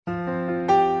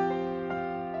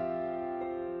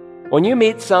When you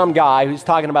meet some guy who's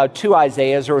talking about 2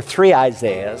 Isaiahs or 3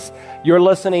 Isaiahs, you're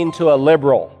listening to a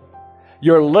liberal.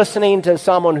 You're listening to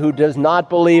someone who does not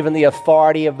believe in the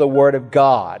authority of the Word of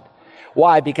God.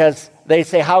 Why? Because they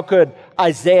say, how could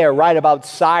Isaiah write about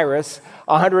Cyrus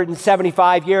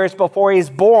 175 years before he's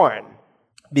born?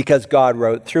 Because God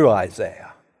wrote through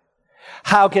Isaiah.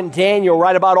 How can Daniel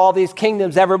write about all these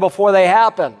kingdoms ever before they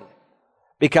happen?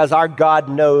 Because our God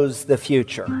knows the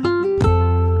future.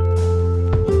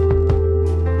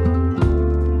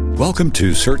 Welcome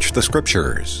to Search the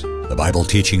Scriptures, the Bible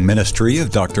teaching ministry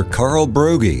of Dr. Carl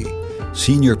Broggi,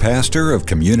 Senior Pastor of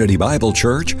Community Bible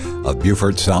Church of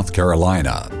Beaufort, South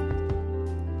Carolina.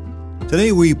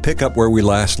 Today we pick up where we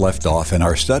last left off in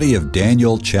our study of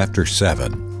Daniel chapter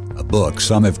 7, a book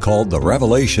some have called the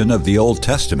Revelation of the Old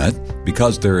Testament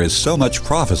because there is so much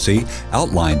prophecy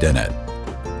outlined in it.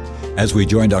 As we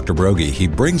join Dr. Broggi, he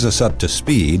brings us up to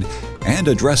speed and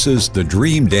addresses the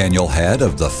dream Daniel had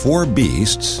of the 4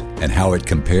 beasts and how it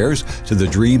compares to the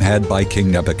dream had by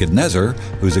King Nebuchadnezzar,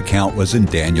 whose account was in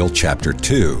Daniel chapter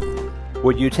 2.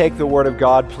 Would you take the Word of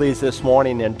God, please, this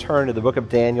morning and turn to the book of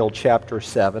Daniel chapter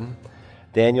 7.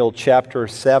 Daniel chapter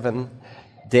 7.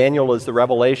 Daniel is the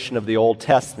revelation of the Old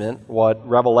Testament. What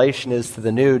Revelation is to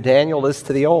the New, Daniel is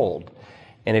to the Old.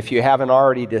 And if you haven't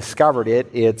already discovered it,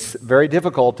 it's very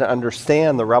difficult to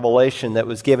understand the revelation that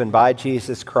was given by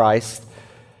Jesus Christ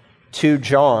to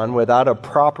John without a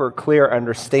proper, clear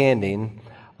understanding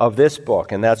of this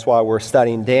book. And that's why we're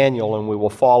studying Daniel, and we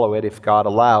will follow it, if God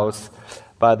allows,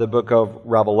 by the book of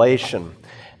Revelation.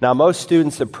 Now, most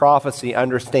students of prophecy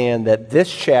understand that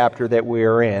this chapter that we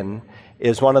are in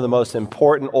is one of the most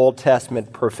important Old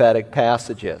Testament prophetic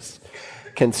passages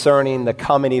concerning the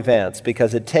coming events,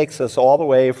 because it takes us all the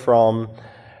way from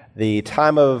the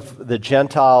time of the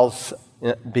Gentiles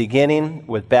beginning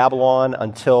with Babylon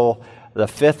until the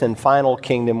 5th and final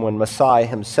kingdom when Messiah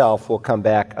himself will come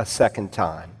back a second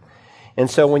time. And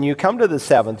so when you come to the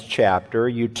 7th chapter,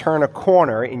 you turn a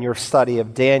corner in your study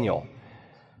of Daniel.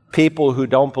 People who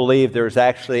don't believe there's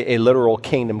actually a literal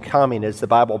kingdom coming, as the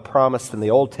Bible promised in the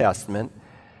Old Testament,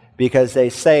 because they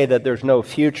say that there's no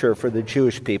future for the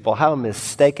Jewish people. How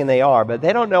mistaken they are, but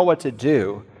they don't know what to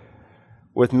do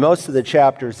with most of the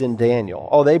chapters in Daniel.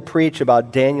 Oh, they preach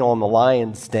about Daniel in the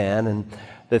lion's den and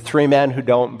the 3 men who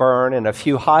don't burn and a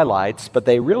few highlights, but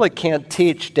they really can't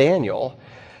teach Daniel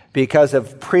because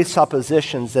of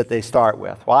presuppositions that they start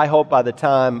with. Well, I hope by the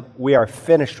time we are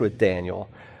finished with Daniel,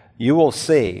 you will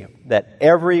see that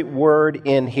every word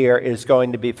in here is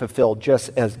going to be fulfilled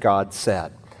just as God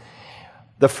said.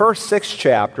 The first 6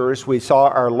 chapters we saw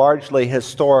are largely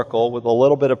historical with a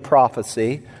little bit of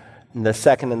prophecy in the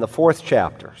 2nd and the 4th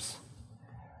chapters.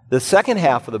 The second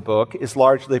half of the book is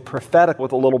largely prophetic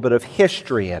with a little bit of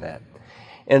history in it.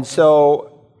 And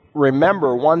so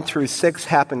remember, 1 through 6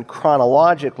 happen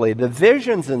chronologically. The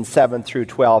visions in 7 through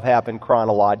 12 happen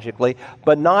chronologically,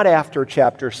 but not after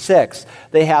chapter 6.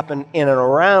 They happen in and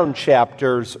around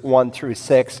chapters 1 through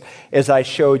 6, as I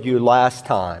showed you last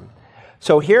time.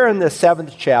 So here in the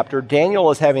 7th chapter, Daniel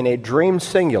is having a dream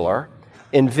singular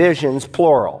in visions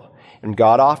plural. And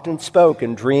God often spoke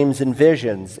in dreams and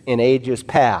visions in ages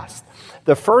past.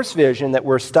 The first vision that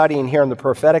we're studying here in the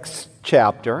prophetic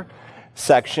chapter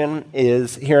section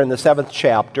is here in the 7th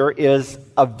chapter is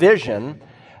a vision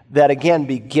that again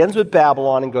begins with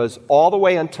Babylon and goes all the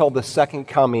way until the second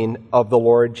coming of the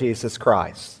Lord Jesus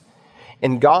Christ.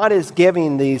 And God is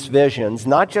giving these visions,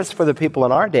 not just for the people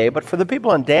in our day, but for the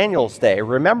people in Daniel's day.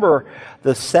 Remember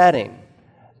the setting.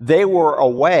 They were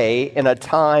away in a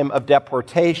time of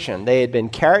deportation. They had been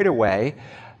carried away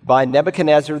by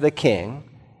Nebuchadnezzar the king,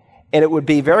 and it would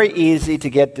be very easy to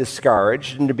get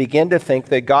discouraged and to begin to think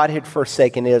that God had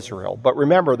forsaken Israel. But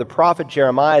remember, the prophet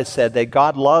Jeremiah said that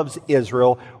God loves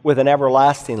Israel with an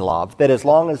everlasting love, that as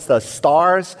long as the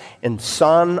stars and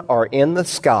sun are in the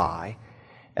sky,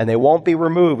 and they won't be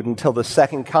removed until the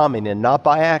second coming, and not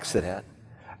by accident,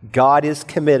 God is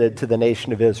committed to the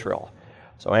nation of Israel.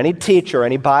 So any teacher,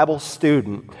 any Bible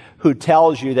student who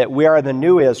tells you that we are the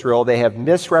new Israel, they have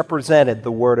misrepresented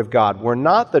the Word of God. We're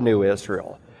not the new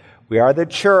Israel. We are the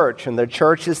church, and the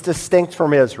church is distinct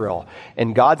from Israel.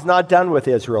 And God's not done with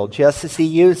Israel. Just as He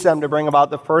used them to bring about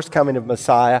the first coming of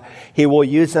Messiah, He will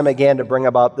use them again to bring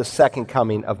about the second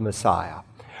coming of Messiah.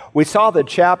 We saw the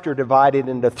chapter divided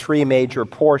into 3 major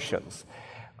portions.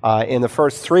 In the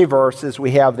first 3 verses,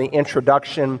 we have the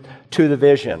introduction to the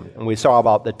vision. And we saw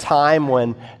about the time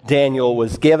when Daniel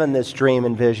was given this dream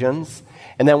and visions.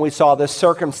 And then we saw the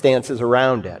circumstances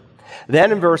around it.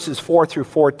 Then in verses 4 through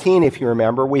 14, if you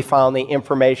remember, we found the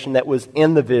information that was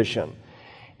in the vision.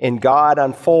 And God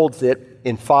unfolds it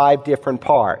in 5 different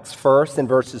parts. First, in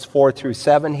verses 4 through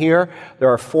 7 here, there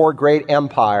are 4 great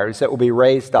empires that will be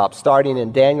raised up, starting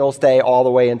in Daniel's day all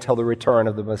the way until the return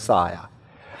of the Messiah.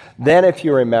 Then, if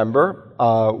you remember,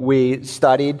 we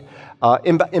studied,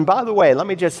 and by the way, let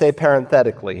me just say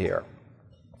parenthetically here,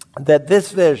 that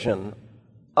this vision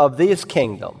of these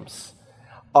kingdoms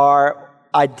are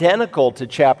identical to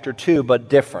chapter 2, but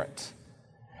different.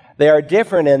 They are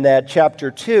different in that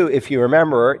chapter 2, if you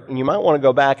remember, and you might want to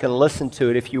go back and listen to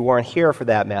it if you weren't here for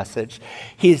that message,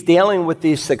 he's dealing with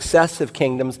these successive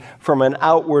kingdoms from an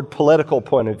outward political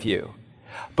point of view.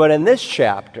 But in this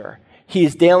chapter,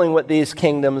 he's dealing with these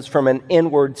kingdoms from an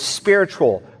inward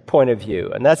spiritual point of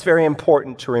view, and that's very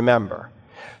important to remember.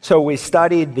 So we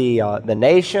studied the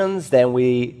nations, then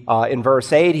in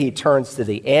verse 8, he turns to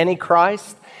the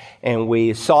Antichrist, and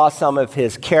we saw some of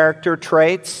his character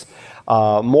traits.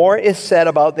 More is said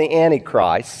about the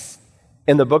Antichrist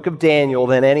in the book of Daniel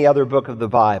than any other book of the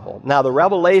Bible. Now, the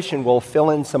Revelation will fill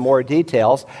in some more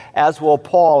details, as will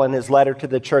Paul in his letter to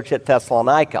the church at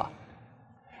Thessalonica.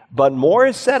 But more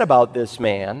is said about this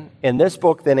man in this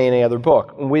book than any other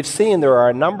book. And we've seen there are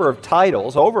a number of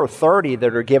titles, over 30,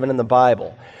 that are given in the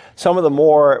Bible. Some of the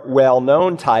more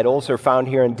well-known titles are found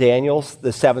here in Daniel's, the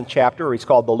 7th chapter. He's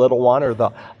called the Little One or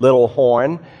the Little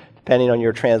Horn, depending on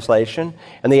your translation.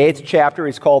 In the 8th chapter,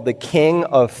 he's called the King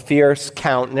of Fierce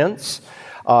Countenance.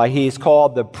 He's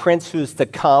called the Prince Who's to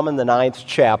Come in the 9th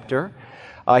chapter.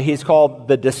 He's called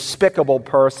the Despicable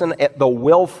Person, the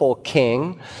Willful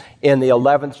King in the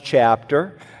 11th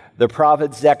chapter. The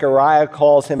prophet Zechariah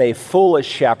calls him a foolish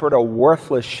shepherd, a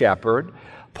worthless shepherd.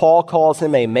 Paul calls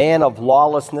him a man of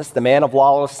lawlessness, the man of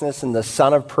lawlessness and the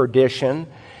son of perdition.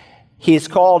 He's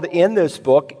called in this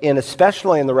book, and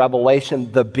especially in the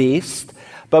Revelation, the Beast.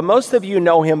 But most of you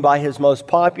know him by his most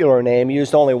popular name,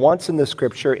 used only once in the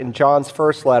Scripture, in John's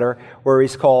first letter, where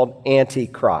he's called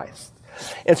Antichrist.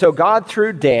 And so God,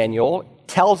 through Daniel,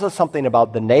 tells us something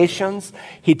about the nations.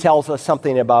 He tells us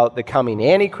something about the coming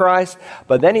Antichrist.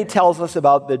 But then he tells us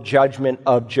about the judgment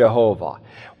of Jehovah.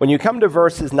 When you come to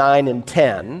verses 9 and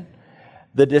 10,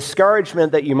 the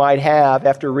discouragement that you might have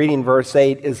after reading verse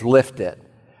 8 is lifted,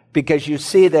 because you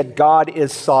see that God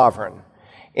is sovereign.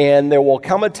 And there will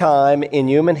come a time in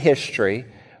human history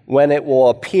when it will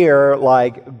appear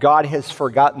like God has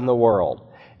forgotten the world,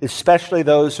 especially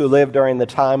those who lived during the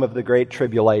time of the Great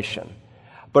Tribulation.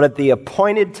 But at the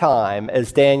appointed time,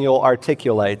 as Daniel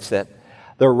articulates it,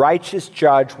 the righteous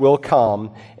judge will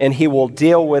come and he will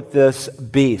deal with this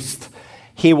beast.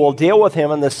 He will deal with him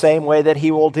in the same way that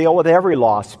he will deal with every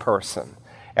lost person.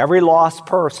 Every lost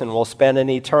person will spend an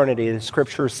eternity, the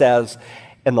Scripture says,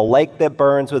 in the lake that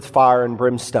burns with fire and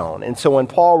brimstone. And so when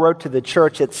Paul wrote to the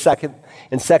church in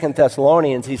 2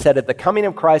 Thessalonians, he said, at the coming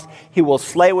of Christ, he will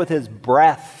slay with his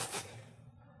breath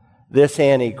this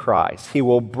Antichrist. He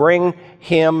will bring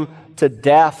him to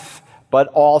death, but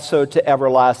also to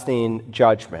everlasting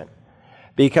judgment.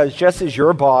 Because just as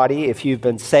your body, if you've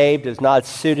been saved, is not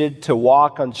suited to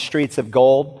walk on streets of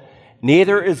gold,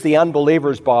 neither is the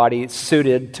unbeliever's body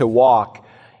suited to walk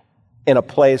in a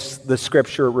place the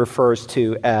Scripture refers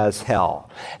to as hell.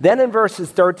 Then in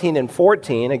verses 13 and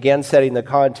 14, again setting the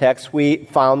context, we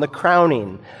found the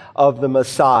crowning of the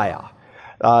Messiah.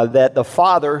 That the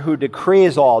Father who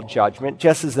decrees all judgment,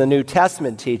 just as the New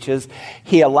Testament teaches,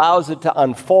 he allows it to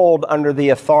unfold under the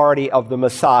authority of the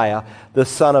Messiah, the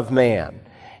Son of Man.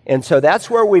 And so that's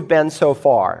where we've been so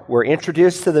far. We're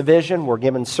introduced to the vision. We're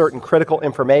given certain critical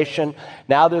information.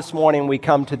 Now this morning we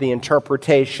come to the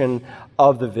interpretation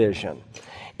of the vision.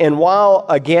 And while,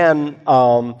 again,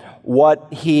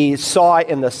 what he saw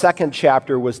in the 2nd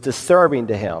chapter was disturbing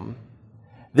to him,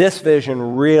 this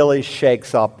vision really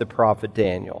shakes up the prophet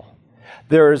Daniel.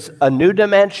 There's a new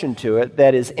dimension to it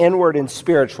that is inward and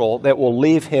spiritual that will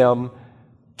leave him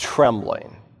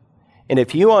trembling. And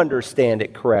if you understand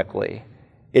it correctly,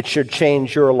 it should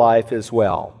change your life as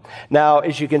well. Now,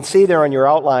 as you can see there on your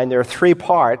outline, there are 3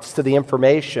 parts to the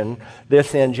information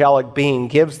this angelic being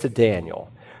gives to Daniel.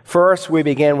 First, we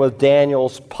begin with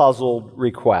Daniel's puzzled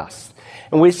request.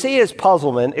 And we see his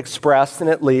puzzlement expressed in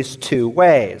at least 2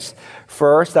 ways.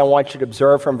 First, I want you to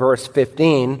observe from verse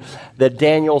 15 that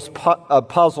Daniel's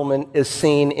puzzlement is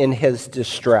seen in his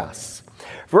distress.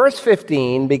 Verse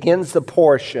 15 begins the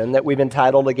portion that we've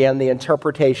entitled, again, the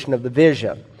interpretation of the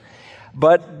vision.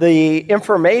 But the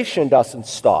information doesn't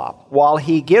stop. While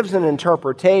he gives an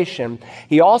interpretation,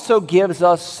 he also gives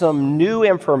us some new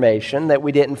information that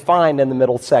we didn't find in the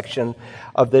middle section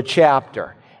of the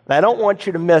chapter. And I don't want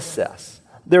you to miss this.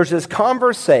 There's this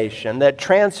conversation that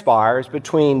transpires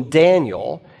between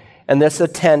Daniel and this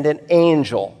attendant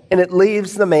angel, and it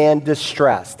leaves the man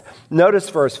distressed. Notice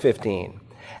verse 15.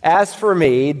 As for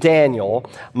me, Daniel,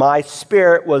 my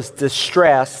spirit was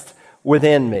distressed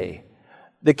within me.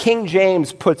 The King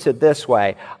James puts it this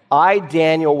way: I,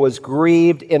 Daniel, was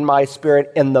grieved in my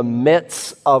spirit in the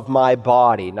midst of my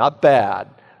body. Not bad.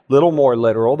 Little more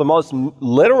literal. The most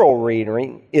literal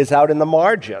reading is out in the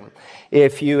margin.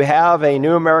 If you have a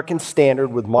New American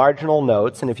Standard with marginal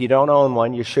notes, and if you don't own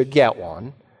one, you should get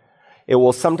one, it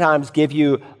will sometimes give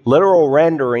you literal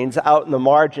renderings out in the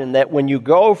margin that when you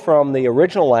go from the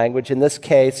original language, in this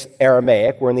case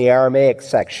Aramaic, we're in the Aramaic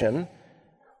section,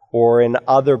 or in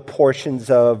other portions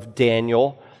of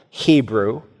Daniel,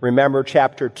 Hebrew. Remember,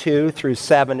 chapter 2 through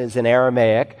 7 is in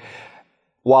Aramaic,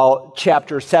 while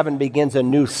chapter 7 begins a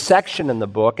new section in the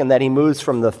book, and that he moves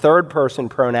from the third-person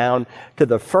pronoun to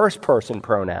the first-person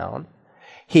pronoun.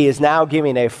 He is now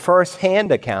giving a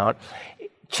first-hand account.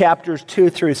 Chapters 2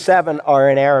 through 7 are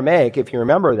in Aramaic, if you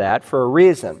remember that, for a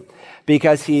reason,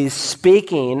 because he's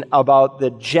speaking about the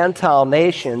Gentile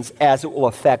nations as it will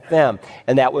affect them,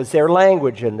 and that was their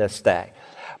language in this day.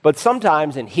 But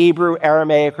sometimes in Hebrew,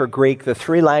 Aramaic, or Greek, the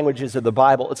three languages of the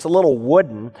Bible, it's a little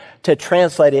wooden to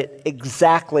translate it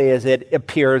exactly as it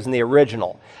appears in the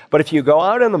original. But if you go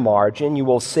out in the margin, you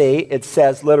will see it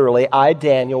says literally, I,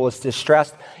 Daniel, was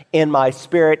distressed in my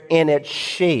spirit in its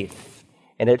sheath.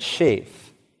 In its sheath.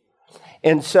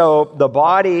 And so the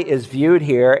body is viewed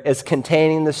here as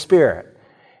containing the spirit.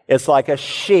 It's like a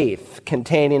sheath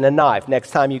containing a knife.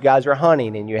 Next time you guys are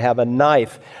hunting and you have a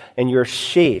knife in your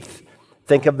sheath,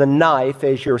 think of the knife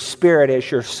as your spirit,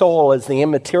 as your soul, as the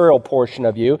immaterial portion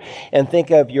of you, and think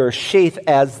of your sheath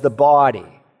as the body.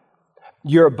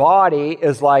 Your body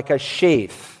is like a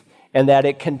sheath, and that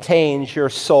it contains your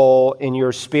soul and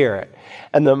your spirit.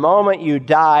 And the moment you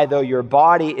die, though your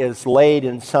body is laid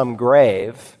in some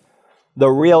grave, the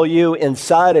real you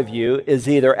inside of you is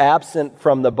either absent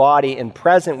from the body and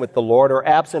present with the Lord, or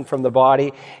absent from the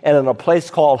body and in a place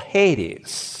called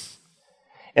Hades.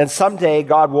 And someday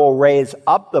God will raise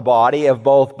up the body of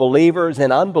both believers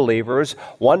and unbelievers,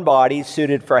 one body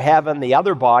suited for heaven, the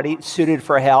other body suited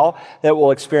for hell, that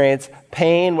will experience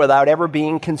pain without ever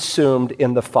being consumed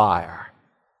in the fire.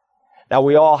 Now,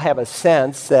 we all have a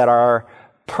sense that our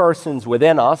persons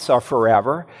within us are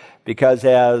forever, because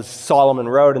as Solomon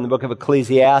wrote in the book of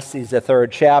Ecclesiastes, the 3rd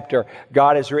chapter,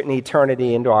 God has written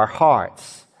eternity into our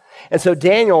hearts. And so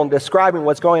Daniel, in describing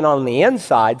what's going on the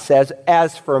inside, says,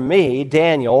 as for me,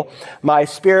 Daniel, my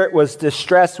spirit was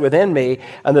distressed within me,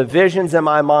 and the visions in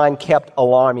my mind kept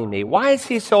alarming me. Why is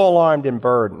he so alarmed and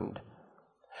burdened?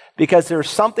 Because there's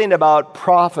something about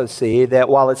prophecy that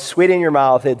while it's sweet in your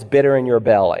mouth, it's bitter in your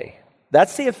belly.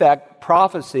 That's the effect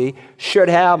prophecy should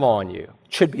have on you.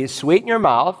 It should be sweet in your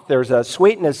mouth. There's a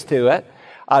sweetness to it,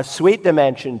 a sweet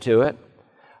dimension to it.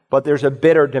 But there's a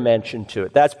bitter dimension to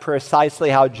it. That's precisely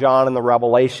how John in the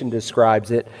Revelation describes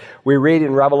it. We read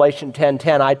in Revelation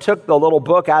 10:10, I took the little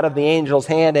book out of the angel's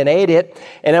hand and ate it,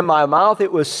 and in my mouth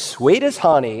it was sweet as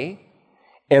honey,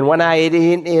 and when I ate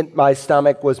it, my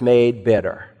stomach was made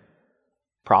bitter.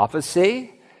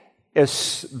 Prophecy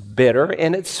is bitter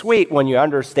and it's sweet. When you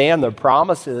understand the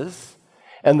promises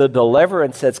and the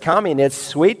deliverance that's coming, it's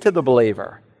sweet to the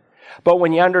believer. But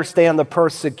when you understand the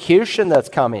persecution that's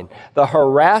coming, the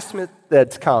harassment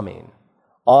that's coming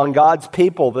on God's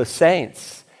people, the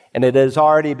saints, and it has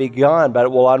already begun, but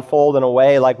it will unfold in a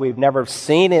way like we've never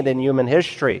seen it in human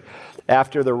history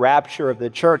after the rapture of the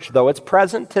church, though it's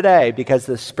present today because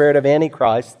the spirit of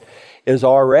Antichrist is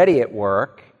already at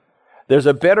work. There's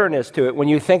a bitterness to it. When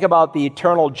you think about the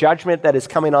eternal judgment that is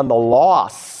coming on the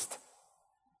lost,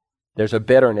 there's a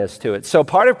bitterness to it. So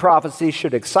part of prophecy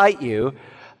should excite you.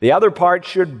 The other part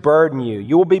should burden you.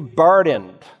 You will be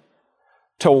burdened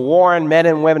to warn men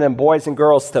and women and boys and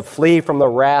girls to flee from the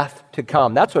wrath to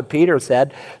come. That's what Peter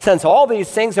said. Since all these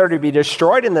things are to be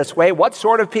destroyed in this way, what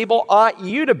sort of people ought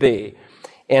you to be?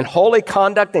 In holy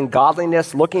conduct and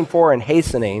godliness, looking for and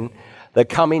hastening the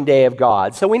coming day of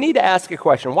God. So we need to ask a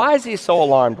question. Why is he so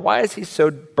alarmed? Why is he so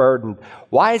burdened?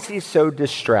 Why is he so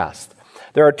distressed?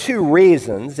 There are two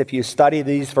reasons if you study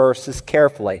these verses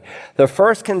carefully. The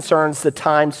first concerns the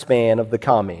time span of the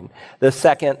coming. The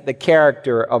second, the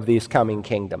character of these coming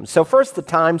kingdoms. So first, the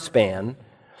time span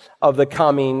of the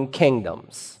coming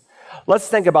kingdoms. Let's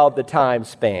think about the time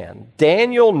span.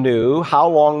 Daniel knew how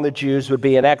long the Jews would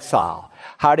be in exile.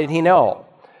 How did he know?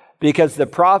 Because the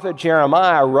prophet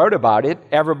Jeremiah wrote about it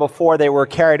ever before they were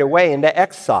carried away into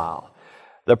exile.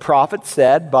 The prophet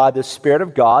said by the Spirit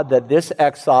of God that this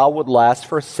exile would last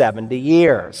for 70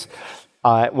 years.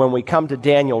 When we come to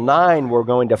Daniel 9, we're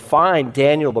going to find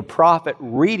Daniel the prophet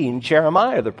reading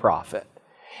Jeremiah the prophet.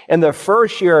 In the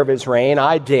first year of his reign,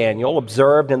 I, Daniel,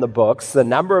 observed in the books the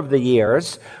number of the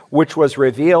years which was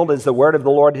revealed as the word of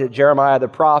the Lord to Jeremiah the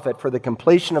prophet for the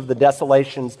completion of the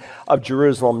desolations of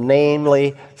Jerusalem,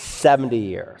 namely 70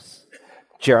 years.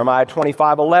 Jeremiah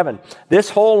 25:11. This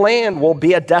whole land will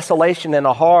be a desolation and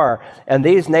a horror, and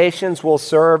these nations will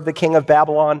serve the king of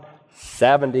Babylon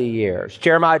 70 years.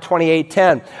 Jeremiah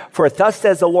 28:10. For thus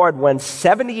says the Lord, when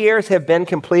 70 years have been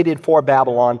completed for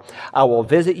Babylon, I will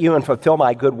visit you and fulfill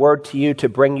my good word to you to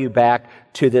bring you back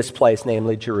to this place,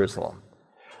 namely Jerusalem.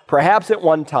 Perhaps at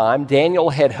one time,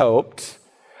 Daniel had hoped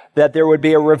that there would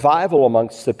be a revival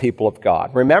amongst the people of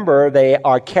God. Remember, they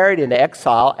are carried into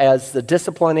exile as the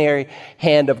disciplinary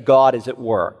hand of God is at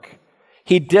work.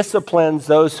 He disciplines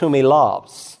those whom he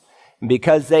loves.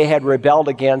 Because they had rebelled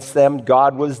against them,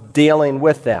 God was dealing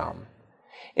with them.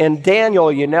 And Daniel,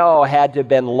 had to have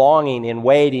been longing and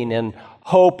waiting and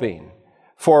hoping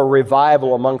for a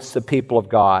revival amongst the people of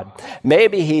God.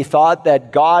 Maybe he thought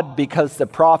that God, because the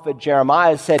prophet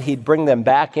Jeremiah said he'd bring them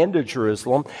back into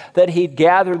Jerusalem, that he'd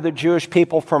gather the Jewish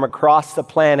people from across the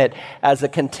planet, as a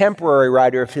contemporary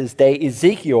writer of his day,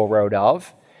 Ezekiel, wrote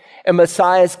of, and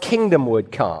Messiah's kingdom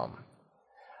would come.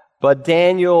 But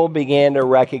Daniel began to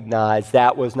recognize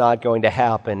that was not going to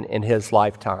happen in his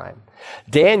lifetime.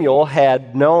 Daniel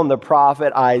had known the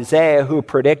prophet Isaiah, who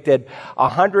predicted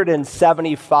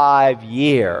 175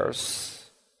 years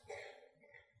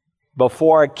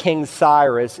before King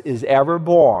Cyrus is ever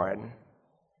born,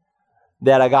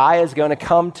 that a guy is going to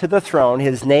come to the throne.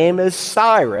 His name is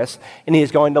Cyrus, and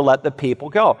he's going to let the people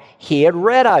go. He had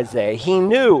read Isaiah. He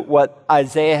knew what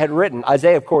Isaiah had written.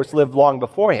 Isaiah, of course, lived long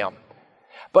before him.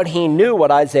 But he knew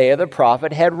what Isaiah the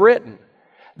prophet had written,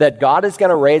 that God is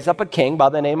going to raise up a king by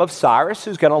the name of Cyrus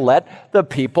who's going to let the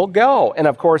people go. And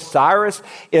of course, Cyrus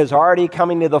is already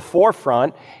coming to the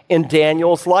forefront in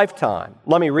Daniel's lifetime.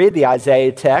 Let me read the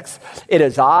Isaiah text. It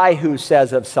is I who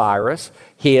says of Cyrus,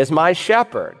 he is my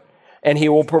shepherd, and he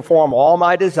will perform all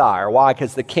my desire. Why?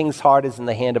 Because the king's heart is in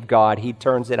the hand of God. He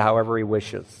turns it however he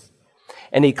wishes.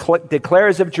 And he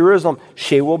declares of Jerusalem,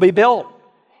 she will be built.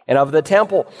 And of the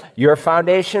temple, your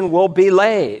foundation will be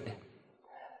laid.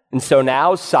 And so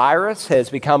now Cyrus has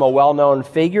become a well-known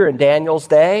figure in Daniel's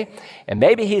day. And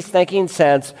maybe he's thinking,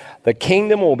 since the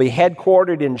kingdom will be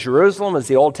headquartered in Jerusalem, as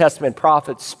the Old Testament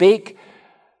prophets speak,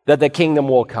 that the kingdom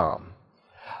will come.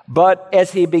 But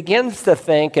as he begins to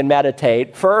think and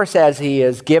meditate, first as he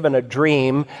is given a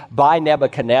dream by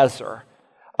Nebuchadnezzar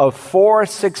of 4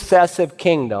 successive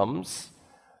kingdoms,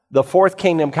 the 4th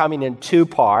kingdom coming in 2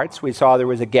 parts. We saw there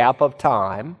was a gap of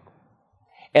time.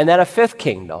 And then a 5th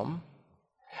kingdom,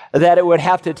 that it would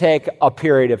have to take a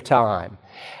period of time.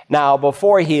 Now,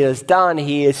 before he is done,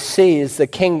 he sees the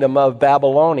kingdom of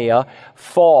Babylonia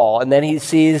fall, and then he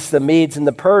sees the Medes and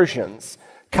the Persians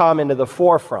come into the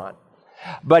forefront.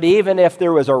 But even if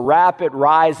there was a rapid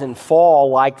rise and fall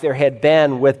like there had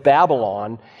been with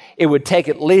Babylon, it would take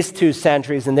at least 2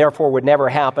 centuries and therefore would never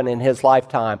happen in his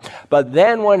lifetime. But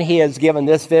then when he is given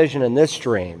this vision and this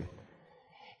dream,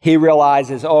 he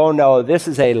realizes, oh no, this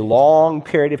is a long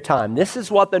period of time. This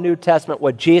is what the New Testament,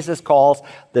 what Jesus calls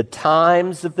the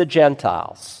times of the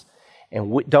Gentiles.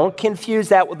 And don't confuse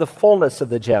that with the fullness of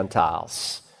the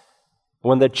Gentiles.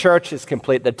 When the church is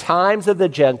complete, the times of the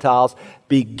Gentiles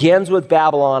begins with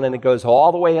Babylon and it goes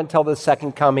all the way until the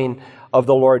second coming of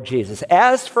the Lord Jesus.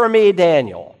 As for me,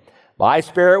 Daniel, my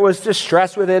spirit was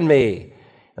distressed within me,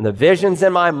 and the visions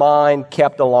in my mind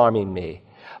kept alarming me.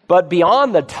 But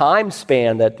beyond the time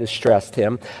span that distressed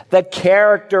him, the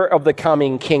character of the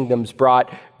coming kingdoms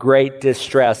brought great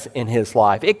distress in his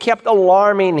life. It kept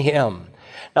alarming him.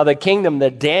 Now, the kingdom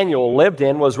that Daniel lived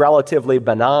in was relatively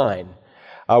benign.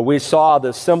 We saw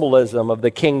the symbolism of the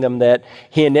kingdom that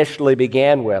he initially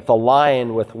began with, a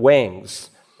lion with wings,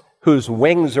 whose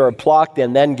wings are plucked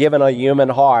and then given a human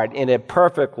heart. And it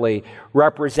perfectly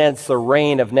represents the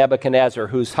reign of Nebuchadnezzar,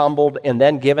 who's humbled and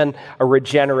then given a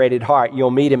regenerated heart.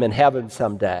 You'll meet him in heaven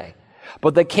someday.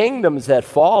 But the kingdoms that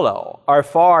follow are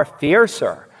far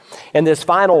fiercer. And this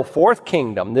final 4th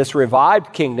kingdom, this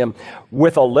revived kingdom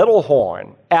with a little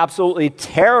horn, absolutely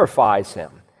terrifies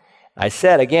him. I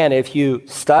said again, if you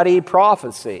study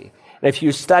prophecy, and if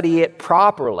you study it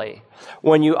properly,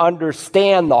 when you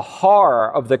understand the horror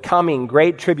of the coming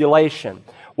great tribulation,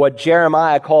 what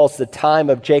Jeremiah calls the time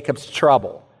of Jacob's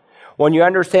trouble, when you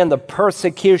understand the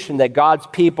persecution that God's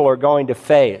people are going to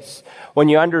face, when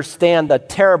you understand the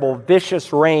terrible,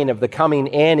 vicious reign of the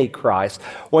coming Antichrist,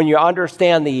 when you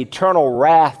understand the eternal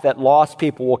wrath that lost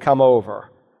people will come over,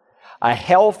 a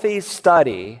healthy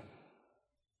study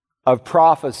of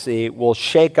prophecy will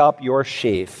shake up your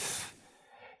sheath.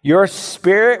 Your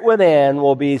spirit within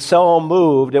will be so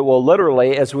moved, it will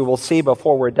literally, as we will see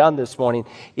before we're done this morning,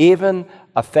 even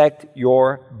affect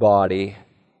your body.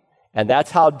 And that's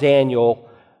how Daniel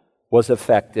was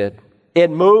affected.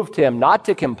 It moved him not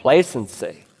to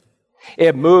complacency.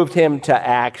 It moved him to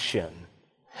action.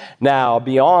 Now,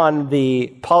 beyond the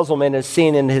puzzlement as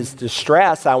seen in his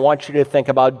distress, I want you to think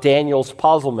about Daniel's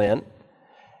puzzlement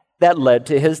that led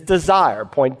to his desire.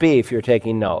 Point B, if you're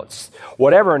taking notes.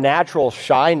 Whatever natural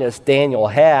shyness Daniel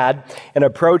had in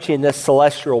approaching this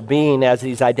celestial being as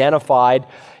he's identified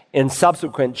in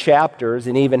subsequent chapters,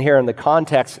 and even here in the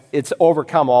context, it's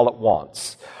overcome all at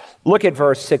once. Look at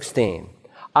verse 16.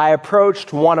 I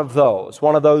approached one of those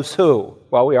who?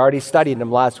 Well, we already studied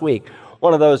them last week.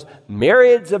 One of those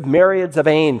myriads of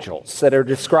angels that are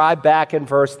described back in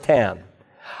verse 10.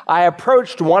 I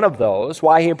approached one of those.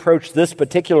 Why he approached this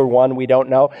particular one, we don't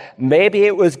know. Maybe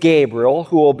it was Gabriel,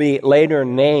 who will be later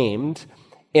named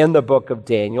in the book of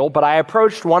Daniel. But I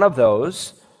approached one of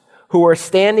those who were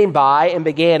standing by and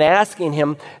began asking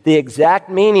him the exact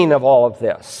meaning of all of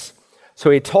this. So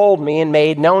he told me and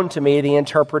made known to me the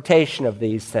interpretation of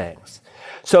these things.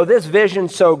 So this vision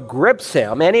so grips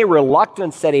him, any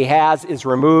reluctance that he has is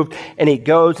removed, and he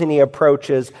goes and he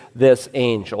approaches this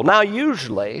angel. Now,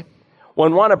 usually,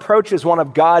 when one approaches one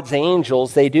of God's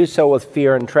angels, they do so with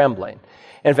fear and trembling.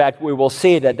 In fact, we will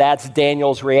see that that's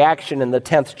Daniel's reaction in the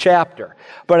 10th chapter.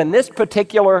 But in this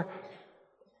particular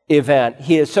event,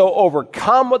 he is so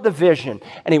overcome with the vision,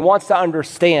 and he wants to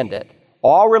understand it.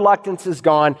 All reluctance is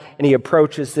gone, and he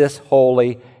approaches this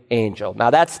holy angel. Now,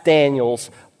 that's Daniel's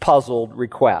puzzled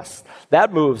request.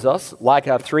 That moves us, like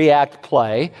a 3-act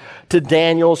play, to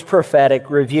Daniel's prophetic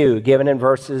review, given in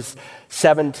verses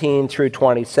 17 through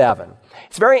 27.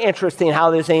 It's very interesting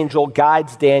how this angel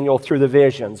guides Daniel through the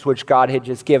visions which God had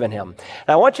just given him. And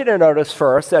I want you to notice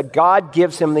first that God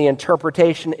gives him the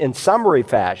interpretation in summary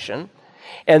fashion,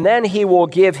 and then he will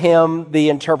give him the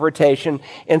interpretation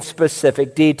in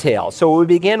specific detail. So we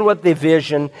begin with the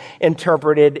vision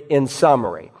interpreted in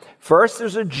summary. First,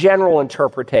 there's a general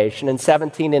interpretation in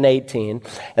 17 and 18,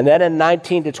 and then in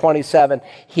 19 to 27,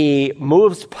 he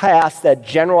moves past that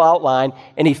general outline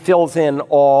and he fills in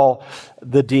all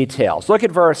the details. Look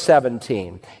at verse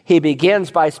 17. He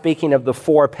begins by speaking of the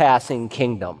 4 passing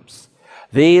kingdoms.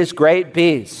 These great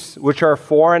beasts, which are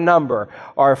 4 in number,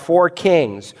 are 4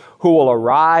 kings who will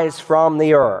arise from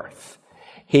the earth.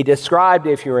 He described,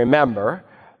 if you remember,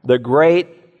 the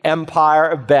great empire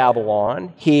of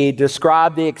Babylon. He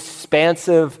described the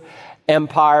expansive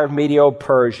empire of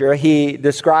Medo-Persia. He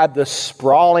described the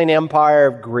sprawling empire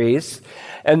of Greece.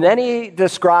 And then he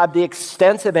described the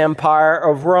extensive empire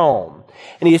of Rome.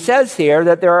 And he says here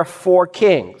that there are 4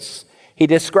 kings. He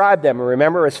described them,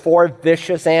 remember, as 4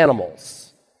 vicious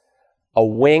animals. A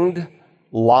winged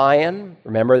lion,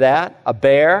 remember that? A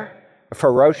bear, a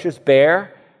ferocious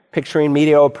bear, picturing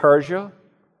Medo-Persia.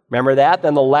 Remember that?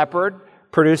 Then the leopard,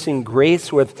 producing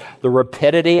Greece with the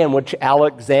rapidity in which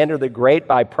Alexander the Great,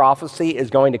 by prophecy, is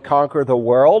going to conquer the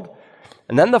world.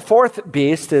 And then the 4th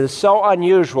beast is so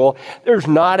unusual, there's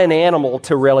not an animal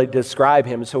to really describe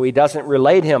him, so he doesn't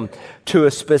relate him to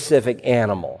a specific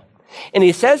animal. And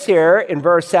he says here in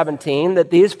verse 17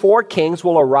 that these 4 kings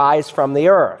will arise from the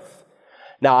earth.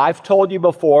 Now, I've told you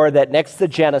before that next to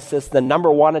Genesis, the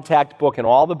number 1 attacked book in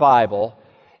all the Bible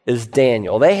is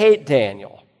Daniel. They hate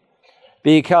Daniel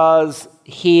because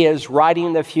he is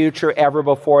writing the future ever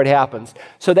before it happens.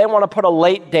 So they want to put a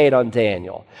late date on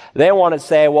Daniel. They want to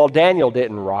say, well, Daniel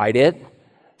didn't write it.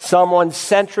 Someone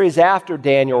centuries after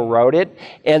Daniel wrote it,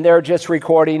 and they're just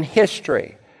recording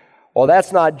history. Well,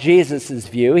 that's not Jesus'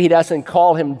 view. He doesn't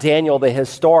call him Daniel the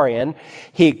historian.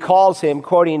 He calls him,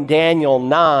 quoting Daniel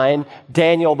 9,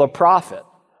 Daniel the prophet.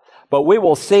 But we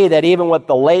will see that even with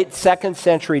the late 2nd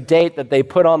century date that they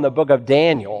put on the book of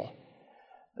Daniel,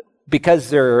 because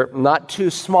they're not too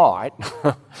smart,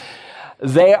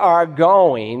 they are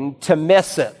going to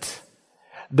miss it.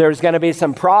 There's going to be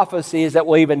some prophecies that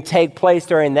will even take place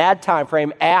during that time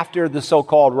frame after the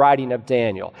so-called writing of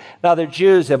Daniel. Now, the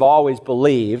Jews have always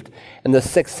believed in the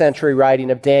 6th century writing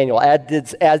of Daniel,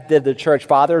 as did the church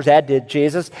fathers, as did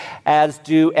Jesus, as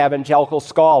do evangelical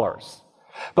scholars.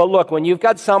 But look, when you've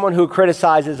got someone who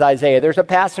criticizes Isaiah, there's a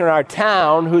pastor in our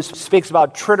town who speaks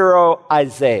about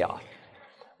Trito-Isaiah.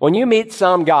 When you meet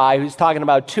some guy who's talking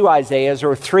about 2 Isaiahs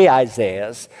or 3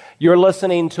 Isaiahs, you're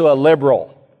listening to a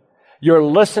liberal. You're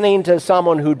listening to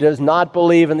someone who does not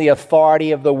believe in the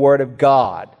authority of the Word of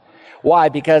God. Why?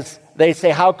 Because they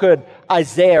say, how could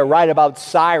Isaiah write about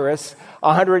Cyrus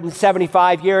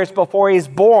 175 years before he's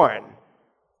born?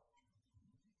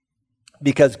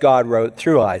 Because God wrote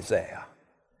through Isaiah.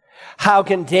 How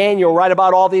can Daniel write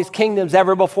about all these kingdoms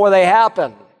ever before they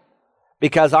happen?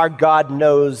 Because our God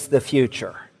knows the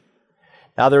future.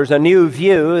 Now, there's a new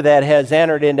view that has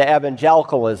entered into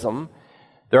evangelicalism.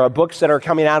 There are books that are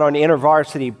coming out on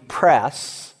InterVarsity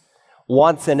Press,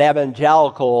 once an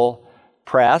evangelical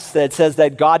press, that says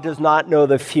that God does not know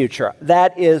the future.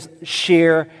 That is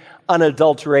sheer,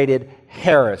 unadulterated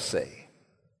heresy.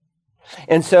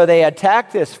 And so they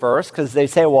attack this verse because they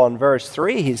say, well, in verse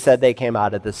 3, he said they came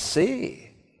out of the sea.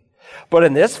 But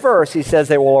in this verse, he says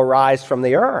they will arise from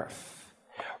the earth.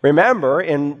 Remember,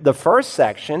 in the first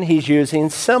section, he's using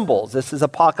symbols. This is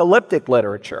apocalyptic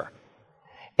literature.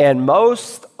 And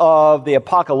most of the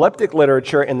apocalyptic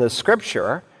literature in the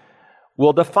Scripture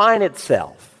will define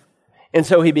itself. And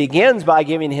so he begins by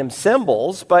giving him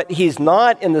symbols, but he's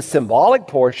not in the symbolic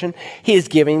portion. He's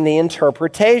giving the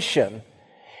interpretation.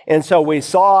 And so we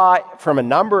saw from a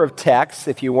number of texts,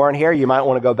 if you weren't here, you might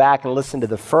want to go back and listen to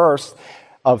the first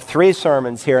of 3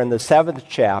 sermons here in the 7th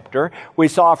chapter. We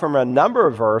saw from a number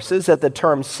of verses that the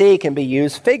term sea can be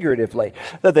used figuratively.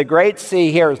 That the Great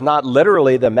Sea here is not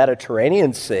literally the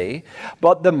Mediterranean Sea,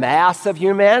 but the mass of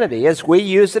humanity, as we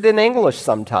use it in English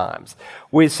sometimes.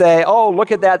 We say, oh,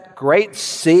 look at that great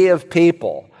sea of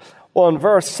people. Well, in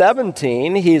verse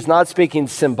 17, he's not speaking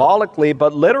symbolically,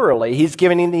 but literally. He's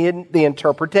giving the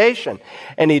interpretation.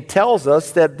 And he tells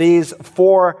us that these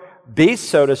 4 beasts,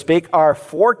 so to speak, are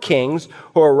 4 kings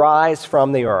who arise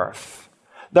from the earth.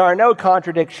 There are no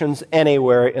contradictions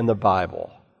anywhere in the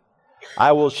Bible.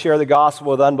 I will share the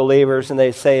gospel with unbelievers, and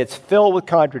they say it's filled with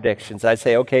contradictions. I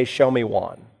say, okay, show me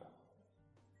one.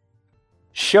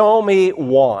 Show me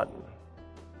one.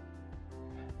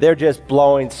 They're just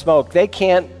blowing smoke. They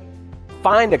can't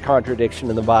find a contradiction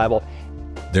in the Bible.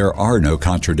 There are no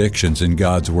contradictions in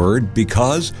God's Word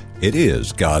because it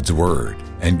is God's Word,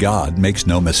 and God makes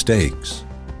no mistakes.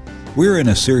 We're in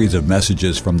a series of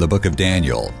messages from the book of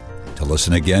Daniel. To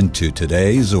listen again to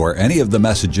today's or any of the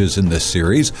messages in this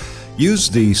series, use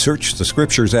the Search the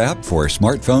Scriptures app for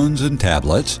smartphones and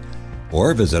tablets,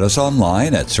 or visit us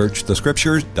online at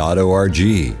searchthescriptures.org.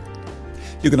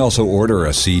 You can also order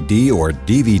a CD or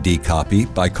DVD copy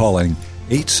by calling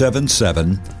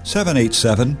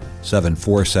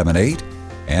 877-787-7478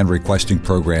 and requesting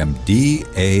program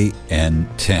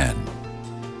DAN10.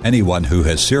 Anyone who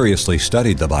has seriously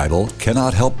studied the Bible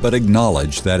cannot help but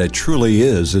acknowledge that it truly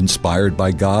is inspired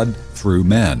by God through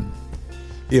men.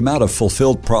 The amount of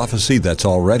fulfilled prophecy that's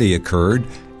already occurred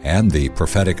and the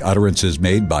prophetic utterances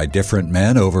made by different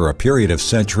men over a period of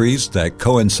centuries that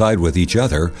coincide with each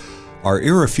other are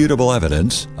irrefutable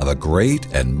evidence of a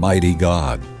great and mighty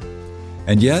God.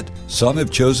 And yet, some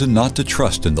have chosen not to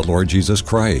trust in the Lord Jesus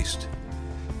Christ.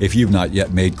 If you've not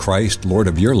yet made Christ Lord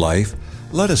of your life,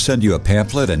 let us send you a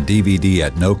pamphlet and DVD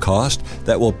at no cost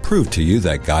that will prove to you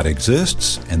that God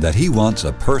exists and that He wants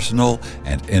a personal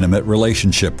and intimate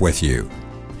relationship with you.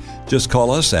 Just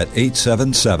call us at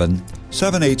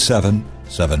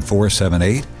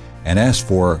 877-787-7478 and ask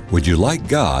for, would you like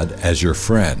God as your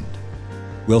friend?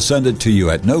 We'll send it to you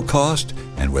at no cost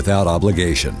and without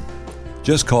obligation.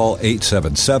 Just call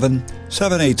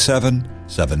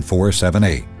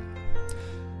 877-787-7478.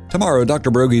 Tomorrow, Dr.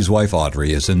 Broggi's wife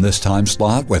Audrey is in this time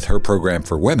slot with her program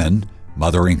for women,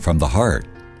 Mothering from the Heart.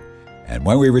 And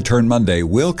when we return Monday,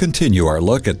 we'll continue our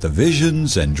look at the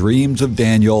visions and dreams of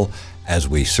Daniel as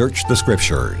we search the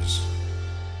Scriptures.